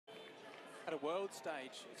at a world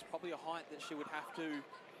stage, it's probably a height that she would have to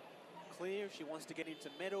clear if she wants to get into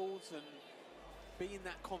medals and be in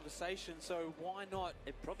that conversation. So why not?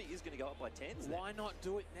 It probably is going to go up by 10s. Why not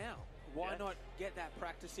do it now? Why not get that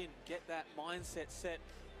practice in, get that mindset set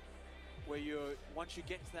where you're, once you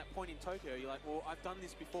get to that point in Tokyo, you're like, well, I've done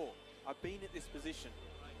this before. I've been at this position.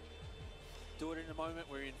 Do it in a moment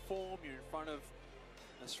where you're in form, you're in front of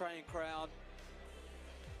an Australian crowd.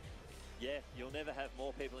 Yeah, you'll never have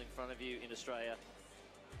more people in front of you in Australia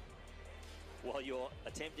while you're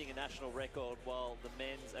attempting a national record while the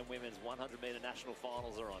men's and women's 100-metre national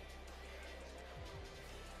finals are on.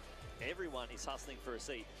 Everyone is hustling for a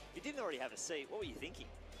seat. If you didn't already have a seat, what were you thinking?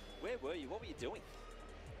 Where were you? What were you doing?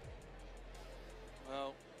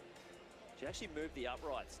 Well, she actually moved the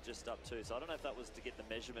uprights just up too, so I don't know if that was to get the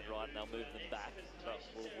measurement right and they'll move them back, but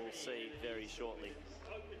we'll see very shortly.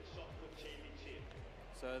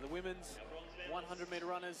 So the women's 100-metre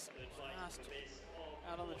runners just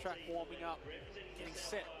out on the track warming up, getting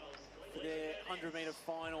set for their 100-metre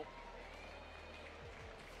final.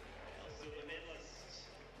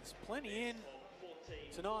 There's plenty in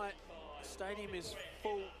tonight. The stadium is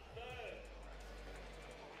full.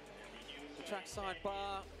 The trackside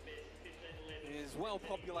bar is well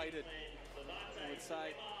populated, I would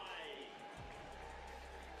say.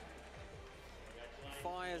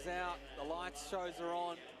 Fire's out, the lights shows are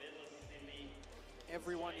on.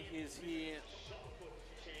 Everyone is here.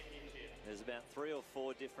 There's about 3 or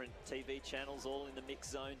 4 different TV channels all in the mix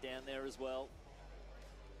zone down there as well.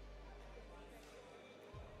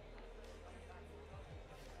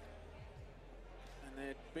 And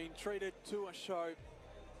they're being treated to a show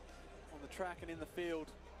on the track and in the field.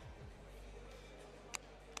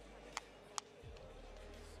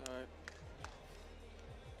 So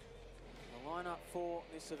the lineup for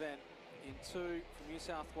this event: in 2 from New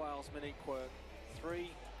South Wales, Monique Quirk;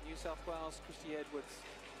 3 New South Wales, Christy Edwards;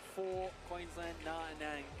 4 Queensland, Na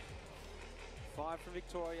Anang; 5 from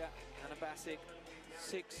Victoria, Hana Bassick;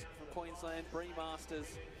 6 from Queensland, Bree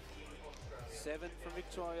Masters; 7 from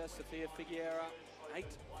Victoria, Sophia Figueira; 8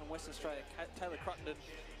 from Western Australia, Taylor Cruttenden;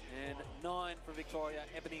 and 9 from Victoria,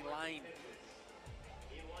 Ebony Lane.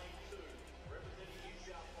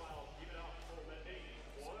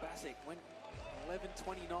 So Bassick went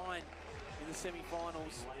 11:29 in the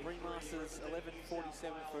semi-finals. Bree Masters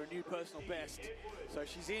 11:47 for a new personal best. So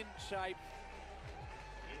she's in shape.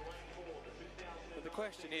 But the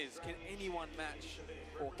question is, can anyone match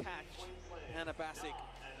or catch Hana Bassick?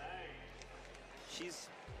 She's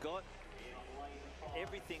got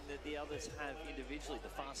everything that the others have individually. The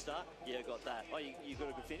fast start, yeah, got that. Oh, you got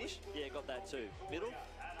a good finish? Yeah, got that too. Middle,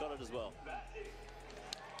 got it as well.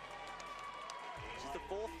 She's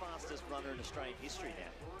the 4th fastest runner in Australian history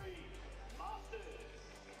now.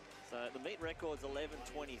 So the meet record's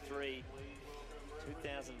 11:23,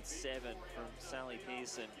 2007 from Sally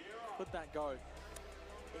Pearson. Could that go?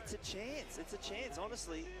 It's a chance. It's a chance,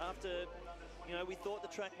 honestly. After, you know, we thought the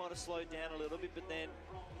track might have slowed down a little bit, but then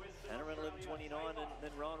Hana ran 11:29 and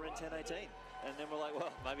then Rowan ran 10:18. And then we're like,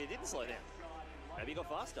 well, maybe it didn't slow down. Maybe it got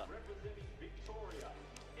faster.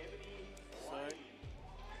 So,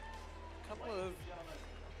 a couple of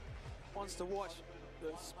ones to watch.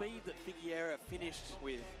 The speed that Figueira finished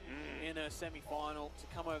with in her semi-final to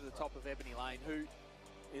come over the top of Ebony Lane, who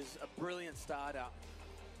is a brilliant starter.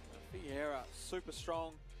 Figueira, super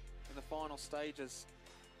strong in the final stages.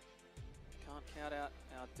 Can't count out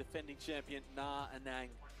our defending champion, Na Anang.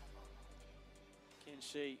 Can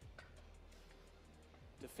she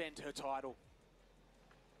defend her title?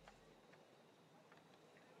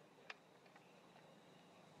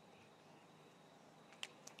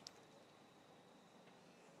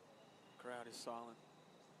 Crowd is silent.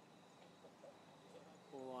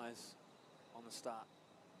 All eyes on the start.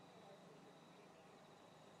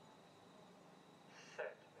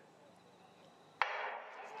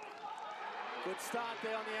 Good start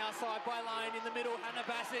there on the outside by Lane. In the middle, Hana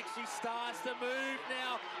Bassick. She starts to move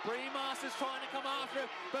now. Bree Masters trying to come after her,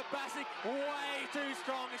 but Bassick way too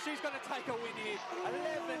strong, and she's going to take a win here.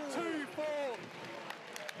 11:24.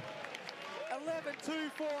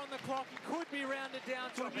 11:24 on the clock. It could be rounded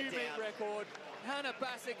down to a new meet record. Hana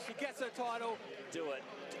Bassick, she gets her title. Do it.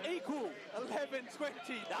 Equal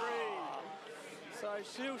 11:23. No. So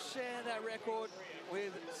she'll share that record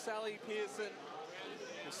with Sally Pearson,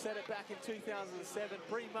 who set it back in 2007.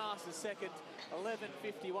 Bree Masters second,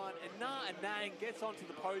 11:51. And Na Anang gets onto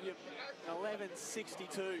the podium,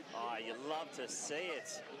 11:62. Oh, you love to see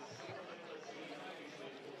it.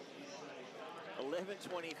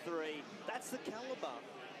 11:23. That's the caliber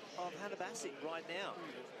of Hana Bassick right now.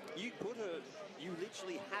 You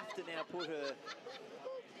literally have to now put her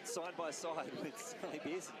side by side with Sally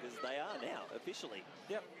Pearson, because they are now, officially.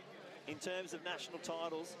 Yep. In terms of national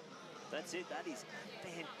titles, that's it. That is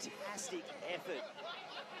fantastic effort.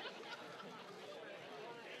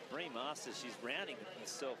 Bree Masters, she's rounding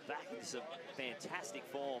herself back into some fantastic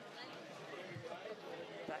form.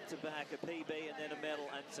 Back-to-back, a PB and then a medal,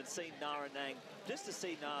 and to see Nara Nang, just to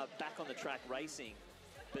see Nara back on the track racing,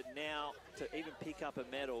 but now to even pick up a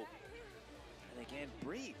medal. And again,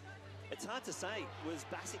 Bree, it's hard to say, was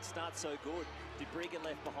Basic's start so good? Did Bree get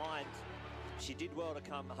left behind? She did well to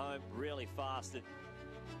come home really fast, and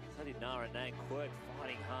so did Nara Nang. Quirk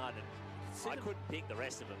fighting hard, and I couldn't pick the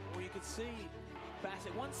rest of them. Well, you could see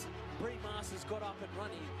Bassett, once Bree Masters got up and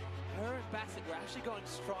running, her and Bassett were actually going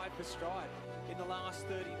stride for stride in the last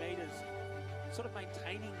 30 metres, sort of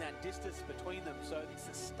maintaining that distance between them. So it's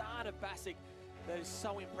the start of Bassett that is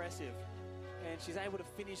so impressive, and she's able to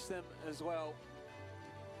finish them as well.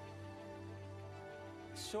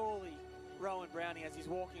 Surely Rowan Browning, as he's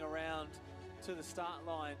walking around to the start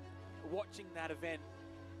line, watching that event,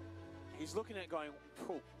 he's looking at it going,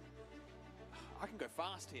 I can go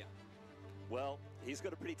fast here. Well, he's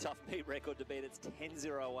got a pretty tough meet record to beat. It's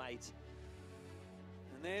 10.08.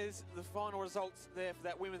 And there's the final results there for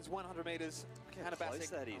that women's 100 metres. Hana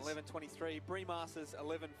Bassett, 11.23. Bree Masters,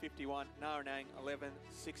 11.51. Nara Nang,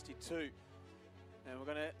 11.62. And we're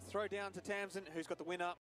going to throw down to Tamsin, who's got the winner.